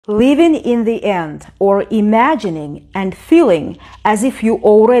Living in the end, or imagining and feeling as if you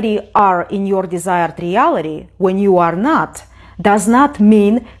already are in your desired reality when you are not, does not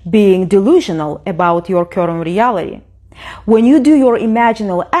mean being delusional about your current reality. When you do your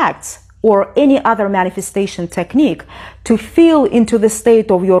imaginal acts or any other manifestation technique to feel into the state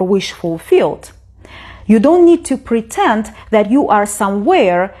of your wish fulfilled, you don't need to pretend that you are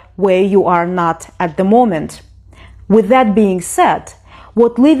somewhere where you are not at the moment. With that being said,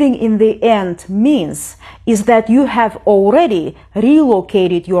 what living in the end means is that you have already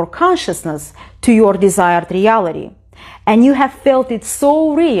relocated your consciousness to your desired reality. And you have felt it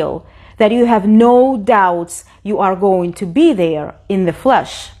so real that you have no doubts you are going to be there in the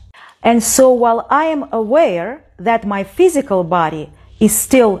flesh. And so while I am aware that my physical body is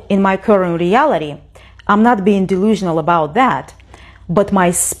still in my current reality, I'm not being delusional about that, but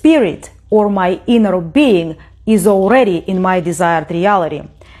my spirit or my inner being is already in my desired reality.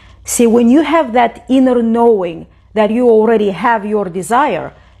 See, when you have that inner knowing that you already have your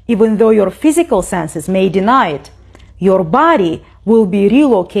desire, even though your physical senses may deny it, your body will be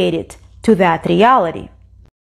relocated to that reality.